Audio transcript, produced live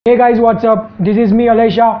Hey guys, what's up? This is me Alay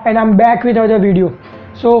Shah and I'm back with another video.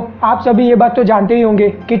 So आप सभी ये बात तो जानते ही होंगे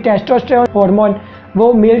कि टेस्टोस्टेरोन हार्मोन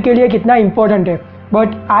वो मेल के लिए कितना इंपॉर्टेंट है,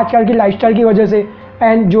 बट आजकल की लाइफस्टाइल की वजह से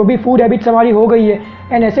एंड जो भी फूड हैबिट्स हमारी हो गई है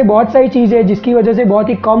एंड ऐसे बहुत सारी चीज़ें हैं जिसकी वजह से बहुत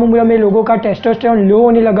ही कम उम्र में लोगों का टेस्टोस्टेरोन लो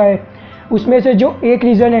होने लगा है। उसमें से जो एक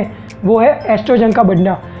रीज़न है वो है एस्ट्रोजन का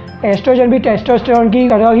बढ़ना। एस्ट्रोजन भी टेस्टोस्टेरोन की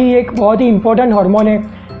तरह ही एक बहुत ही इंपॉर्टेंट हार्मोन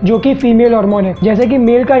है जो कि फीमेल हार्मोन है। जैसे कि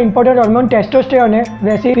मेल का इंपॉर्टेंट हार्मोन टेस्टोस्टेरोन है,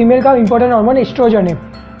 वैसे फीमेल का इंपॉर्टेंट हार्मोन एस्ट्रोजन है।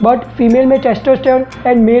 बट फीमेल में टेस्टोस्टेरोन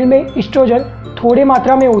एंड मेल में एस्ट्रोजन थोड़े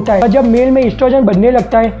मात्रा में होता है। जब मेल में एस्ट्रोजन बढ़ने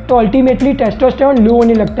लगता है तो अल्टीमेटली टेस्टोस्टेरोन लो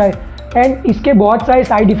होने लगता है एंड इसके बहुत सारे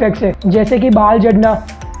साइड इफेक्ट्स हैं, जैसे कि बाल झड़ना,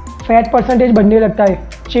 फैट परसेंटेज बढ़ने लगता है,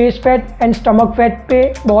 chest fat and stomach fat पे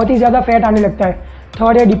बहुत ही ज़्यादा फैट आने लगता है।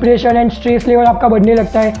 थर्ड है डिप्रेशन एंड स्ट्रेस लेवल आपका बढ़ने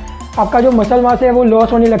लगता है, आपका जो मसल मास है वो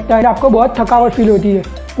लॉस होने लगता है, आपको बहुत थकावट फील होती है,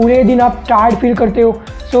 पूरे दिन आप टायर्ड फील करते हो।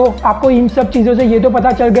 सो आपको इन सब चीज़ों से ये तो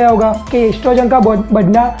पता चल गया होगा कि एस्ट्रोजन का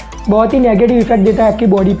बढ़ना बहुत ही नेगेटिव इफेक्ट देता है आपकी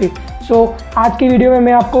बॉडी पे। सो आज की वीडियो में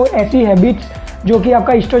मैं आपको ऐसी हैबिट्स जो कि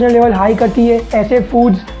आपका एस्ट्रोजन लेवल हाई करती है, ऐसे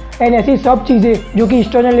फूड्स एंड ऐसी सब चीज़ें जो कि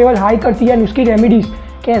एस्ट्रोजन लेवल हाई करती है एंड उसकी रेमेडीज़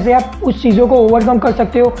कैसे आप उस चीज़ों को ओवरकम कर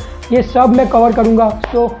सकते हो, ये सब मैं कवर करूँगा।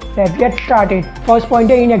 So let's get started. First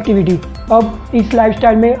point है इनएक्टिविटी। अब इस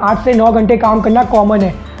लाइफस्टाइल में 8 से 9 घंटे काम करना कॉमन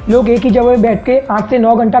है। लोग एक ही जगह पे बैठ के 8 से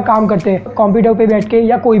 9 घंटा काम करते हैं, कंप्यूटर पे बैठ के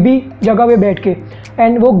या कोई भी जगह पे बैठ के,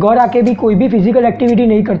 एंड वो घर आके भी कोई भी फिजिकल एक्टिविटी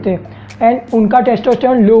नहीं करते एंड उनका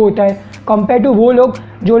टेस्टोस्टेरोन लो होता है कंपेयर टू वो लोग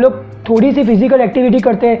जो लोग थोड़ी सी फिजिकल एक्टिविटी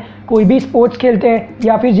करते हैं, कोई भी स्पोर्ट्स खेलते हैं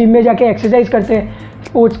या फिर जिम में जाके एक्सरसाइज करते हैं।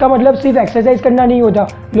 स्पोर्ट्स का मतलब सिर्फ एक्सरसाइज करना नहीं होता,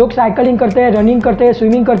 लोग साइकिलिंग करते हैं, रनिंग करते हैं,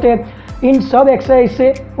 स्विमिंग करते हैं। इन सब एक्सरसाइज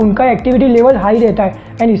से उनका एक्टिविटी लेवल हाई रहता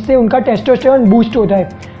है एंड इससे उनका टेस्टोस्टेरोन बूस्ट होता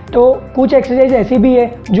है। तो कुछ एक्सरसाइज ऐसी भी है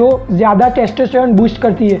जो ज़्यादा टेस्टोस्टेरोन बूस्ट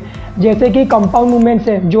करती है, जैसे कि कंपाउंड मूवमेंट्स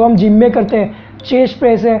है जो हम जिम में करते हैं, चेस्ट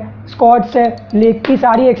प्रेस है, स्क्वाट्स है, लेग की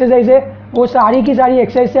सारी एक्सरसाइज है, वो सारी की सारी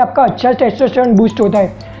एक्सरसाइज से आपका अच्छा टेस्टोस्टेरोन बूस्ट होता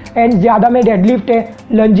है। एंड ज़्यादा में डेडलिफ्ट है,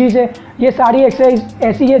 लंजीज है, ये सारी एक्सरसाइज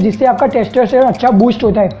ऐसी है जिससे आपका टेस्टोस्टेरोन अच्छा बूस्ट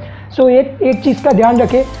होता है। सो एक चीज़ का ध्यान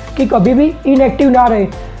रखें कि कभी भी इनएक्टिव ना रहे।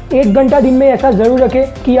 1 घंटा दिन में ऐसा ज़रूर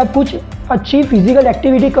रखें कि आप कुछ अच्छी फिजिकल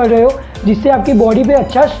एक्टिविटी कर रहे हो जिससे आपकी बॉडी पे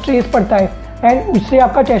अच्छा स्ट्रेस पड़ता है एंड उससे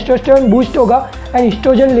आपका टेस्टोस्टेरोन बूस्ट होगा एंड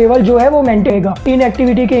एस्ट्रोजन लेवल जो है वो मेंटेन रहेगा।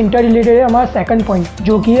 इनएक्टिविटी के इंटर रिलेटेड है हमारा सेकंड पॉइंट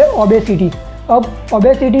जो कि है ओबेसिटी। अब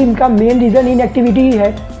ओबेसिटी का मेन रीज़न इनएक्टिविटी ही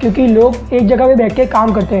है, क्योंकि लोग एक जगह पे बैठ के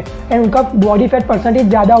काम करते हैं एंड उनका बॉडी फैट परसेंटेज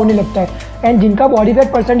ज़्यादा होने लगता है एंड जिनका बॉडी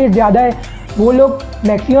फैट परसेंटेज ज़्यादा है वो लोग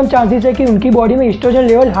मैक्सिमम चांसेस है कि उनकी बॉडी में एस्ट्रोजन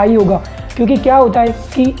लेवल हाई होगा। क्योंकि क्या होता है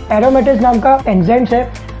कि एरोमेटेज नाम का एंजाइम्स है,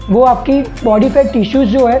 वो आपकी बॉडी फैट टिश्यूज़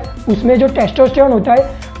जो है उसमें जो टेस्टोस्टेरोन होता है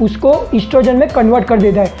उसको एस्ट्रोजन में कन्वर्ट कर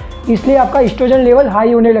देता है, इसलिए आपका एस्ट्रोजन लेवल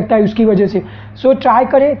हाई होने लगता है उसकी वजह से। सो ट्राई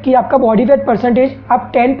करें कि आपका बॉडी फैट परसेंटेज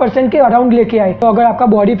आप 10% के अराउंड लेके आए। तो अगर आपका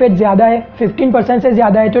बॉडी फैट ज़्यादा है, 15% से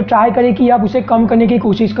ज़्यादा है, तो ट्राई करें कि आप उसे कम करने की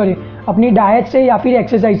कोशिश करें अपनी डाइट से या फिर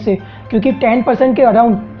एक्सरसाइज से, क्योंकि 10% के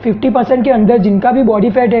अराउंड 50% के अंदर जिनका भी बॉडी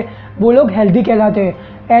फैट है वो लोग हेल्दी कहलाते हैं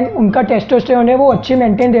एंड उनका टेस्टोस्टेरोन है वो अच्छे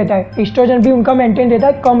मेंटेन रहता है, एस्ट्रोजन भी उनका मेंटेन रहता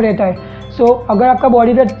है, कम रहता है। सो अगर आपका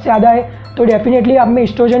बॉडी फैट ज़्यादा है तो डेफिनेटली आप में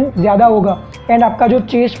एस्ट्रोजन ज़्यादा होगा एंड आपका जो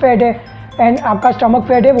चेस्ट फैट है एंड आपका स्टमक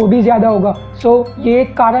फैट है वो भी ज़्यादा होगा। सो ये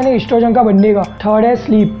एक कारण है एस्ट्रोजन का बढ़ने का। थर्ड है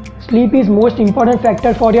sleep. Sleep is most important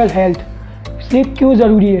factor for your health. Sleep क्यों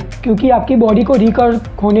ज़रूरी है? क्योंकि आपकी बॉडी को रिकवर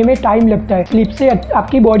होने में टाइम लगता है। स्लीप से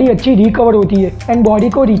आपकी बॉडी अच्छी रिकवर होती है एंड बॉडी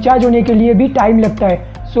को रिचार्ज होने के लिए भी टाइम लगता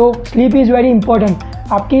है। So sleep is very important.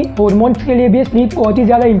 आपकी हॉर्मोन्स के लिए भी स्लीप बहुत ही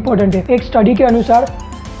ज़्यादा इंपॉर्टेंट है। एक स्टडी के अनुसार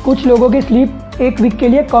कुछ लोगों की स्लीप 1 वीक के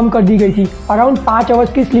लिए कम कर दी गई थी, अराउंड 5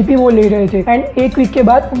 आवर्स की स्लीप ही वो ले रहे थे एंड 1 वीक के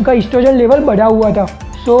बाद उनका एस्ट्रोजन लेवल बढ़ा हुआ था।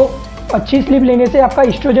 सो अच्छी स्लीप लेने से आपका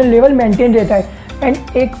एस्ट्रोजन लेवल मेंटेन रहता है।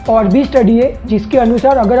 एंड एक और भी स्टडी है जिसके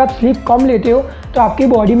अनुसार अगर आप स्लीप कम लेते हो तो आपकी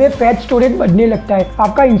बॉडी में फैट स्टोरेज बढ़ने लगता है,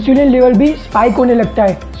 आपका इंसुलिन लेवल भी स्पाइक होने लगता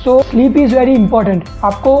है। So sleep is very important.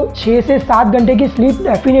 आपको 6 से 7 घंटे की स्लीप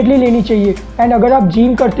डेफिनेटली लेनी चाहिए एंड अगर आप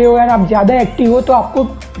जिम करते हो एंड आप ज़्यादा एक्टिव हो तो आपको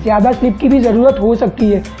ज़्यादा स्लीप की भी ज़रूरत हो सकती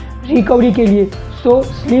है रिकवरी के लिए। So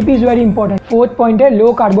sleep is very important. Fourth point है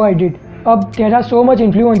लो कार्बोहाइड्रेट। अब there are so much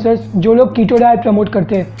influencers जो लोग कीटो डाइट प्रमोट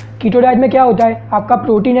करते हैं। कीटो डाइट में क्या होता है, आपका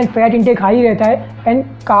protein and fat intake high रहता है एंड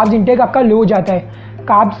कार्ब्स इंटेक आपका लो जाता है।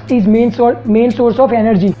 Carbs is main source of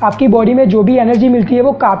energy. आपकी बॉडी में जो भी एनर्जी मिलती है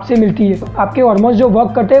वो कार्ब्स से मिलती है। आपके हार्मोन्स जो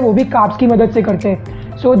वर्क करते हैं वो भी कार्ब्स की मदद से करते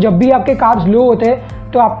हैं। सो जब भी आपके कार्ब्स लो होते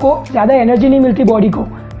हैं तो आपको ज़्यादा एनर्जी नहीं मिलती बॉडी को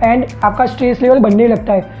एंड आपका स्ट्रेस लेवल बढ़ने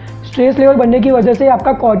लगता है। स्ट्रेस लेवल बढ़ने की वजह से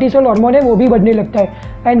आपका कॉर्टिसोल हार्मोन है वो भी बढ़ने लगता है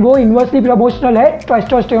एंड वो इन्वर्सली प्रोपोर्शनल है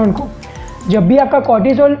टेस्टोस्टेरोन को। जब भी आपका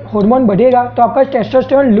कॉर्टिसोल हार्मोन बढ़ेगा तो आपका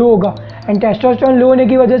टेस्टोस्टेरोन लो होगा एंड टेस्टोस्टेरोन लो होने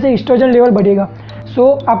की वजह से एस्ट्रोजन लेवल बढ़ेगा। सो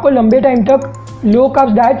आपको लंबे टाइम तक लो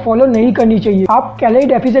कार्ब्स डाइट फॉलो नहीं करनी चाहिए। आप कैलोरी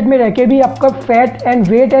डेफिसिट में रह के भी आपका फैट एंड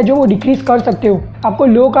वेट है जो वो डिक्रीज कर सकते हो। आपको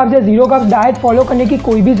लो कार्ब्स या जीरो कार्ब्स डाइट फॉलो करने की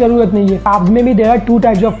कोई भी ज़रूरत नहीं है। कार्ब्स में भी there are 2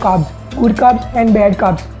 types of carbs, good carbs and bad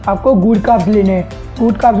carbs. आपको गुड कार्ब्स लेने हैं।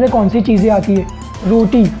 गुड कार्ब्स में कौन सी चीज़ें आती है?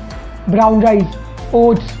 रोटी, brown rice,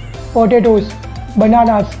 oats, potatoes,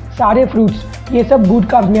 bananas, सारे फ्रूट्स, ये सब गुड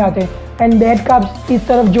कार्ब्स में आते हैं। एंड बैड कार्ब्स इस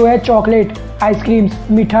तरफ जो है चॉकलेट, आइसक्रीम्स,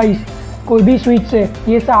 मिठाई, कोई भी स्वीट्स है,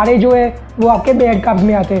 ये सारे जो है वो आपके बैड कार्ब्स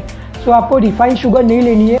में आते हैं। सो आपको रिफाइंड शुगर नहीं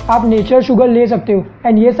लेनी है, आप नेचुरल शुगर ले सकते हो।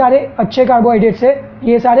 एंड ये सारे अच्छे कार्बोहाइड्रेट्स है,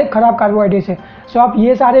 ये सारे खराब कार्बोहाइड्रेट्स है। सो आप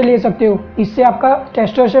ये सारे ले सकते हो, इससे आपका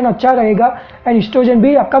टेस्टोस्टेरोन अच्छा रहेगा एंड एस्ट्रोजन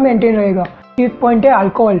भी आपका मेंटेन रहेगा। एक पॉइंट है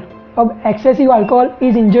अल्कोहल। अब excessive alcohol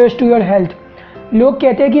is injurious to your health. लोग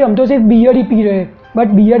कहते हैं कि हम तो सिर्फ बियर ही पी रहे हैं, बट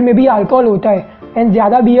बियर में भी अल्कोहल होता है एंड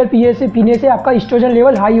ज़्यादा बियर पीने से आपका एस्ट्रोजन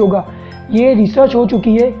लेवल हाई होगा। ये रिसर्च हो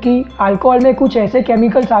चुकी है कि अल्कोहल में कुछ ऐसे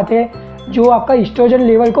केमिकल्स आते हैं जो आपका एस्ट्रोजन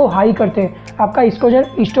लेवल को हाई करते हैं। आपका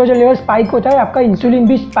एस्ट्रोजन लेवल स्पाइक होता है, आपका इंसुलिन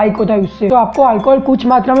भी स्पाइक होता है उससे। तो आपको अल्कोहल कुछ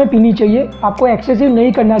मात्रा में पीनी चाहिए, आपको एक्सेसिव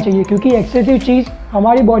नहीं करना चाहिए, क्योंकि एक्सेसिव चीज़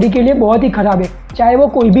हमारी बॉडी के लिए बहुत ही ख़राब है, चाहे वो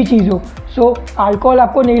कोई भी चीज़ हो। सो अल्कोहल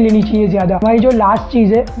आपको नहीं लेनी चाहिए ज़्यादा। हमारी जो लास्ट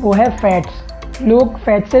चीज़ है वो है फैट्स। लोग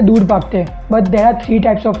फैट से दूर भागते हैं, but there are 3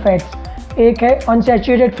 types of fats. एक है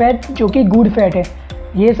अनसैचुरेटेड फैट जो कि गुड फैट है।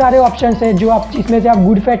 ये सारे ऑप्शंस हैं जिसमें से आप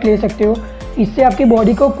गुड फैट ले सकते हो, इससे आपकी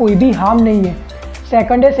बॉडी को कोई भी हार्म नहीं है।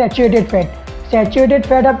 सेकंड है सैचुरेटेड फैट। सैचुरेटेड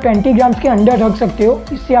फैट आप 20 ग्राम्स के अंडर रख सकते हो,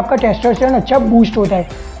 इससे आपका टेस्टोस्टेरोन अच्छा बूस्ट होता है।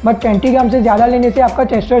 बट 20 ग्राम से ज़्यादा लेने से आपका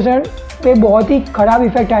टेस्टोस्टेरोन पे बहुत ही ख़राब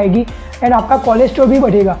इफेक्ट आएगी एंड आपका कोलेस्ट्रॉल भी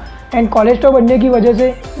बढ़ेगा। एंड कोलेस्ट्रॉल बढ़ने की वजह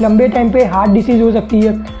से लंबे टाइम पे हार्ट डिसीज़ हो सकती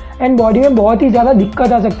है एंड बॉडी में बहुत ही ज़्यादा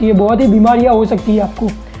दिक्कत आ सकती है, बहुत ही बीमारियाँ हो सकती है आपको।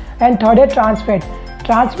 एंड थर्ड है ट्रांस फैट।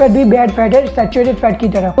 ट्रांस फैट भी बैड फैट है सैचुरेटेड फैट की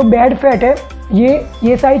तरह। तो बैड फैट है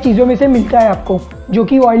ये सारी चीज़ों में से मिलता है आपको, जो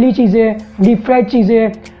कि ऑयली चीज़ें हैं, डीप फ्राइड चीज़ें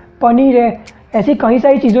हैं, पनीर है, ऐसी कई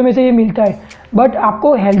सारी चीज़ों में से ये मिलता है। बट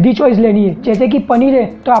आपको हेल्दी चॉइस लेनी है। जैसे कि पनीर है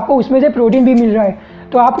तो आपको उसमें से प्रोटीन भी मिल रहा है,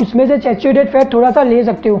 तो आप उसमें से सैचुरेटेड फैट थोड़ा सा ले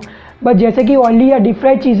सकते हो। बट जैसे कि ऑयली या डीप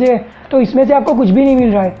फ्राइड चीज़ें हैं तो इसमें से आपको कुछ भी नहीं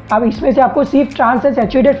मिल रहा है। अब इसमें से आपको सिर्फ ट्रांस से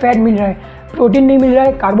सैचुरेटेड फैट मिल रहा है, प्रोटीन नहीं मिल रहा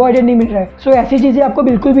है, कार्बोहाइड्रेट नहीं मिल रहा है। सो ऐसी चीज़ें आपको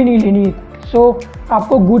बिल्कुल भी नहीं लेनी है। सो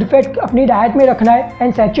आपको गुड फैट अपनी डाइट में रखना है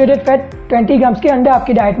एंड सैचुरेटेड फैट 20 ग्राम्स के अंडर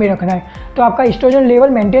आपकी डाइट में रखना है, तो आपका एस्ट्रोजन लेवल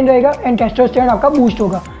मेंटेन रहेगा एंड टेस्टोस्टेरोन आपका बूस्ट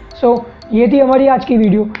होगा। सो ये थी हमारी आज की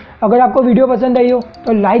वीडियो। अगर आपको वीडियो पसंद आई हो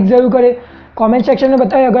तो लाइक ज़रूर करें, कमेंट सेक्शन में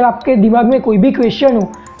बताएं अगर आपके दिमाग में कोई भी क्वेश्चन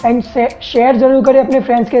हो, एंड शेयर ज़रूर करें अपने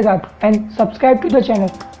फ्रेंड्स के साथ and subscribe to the channel.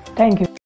 Thank you.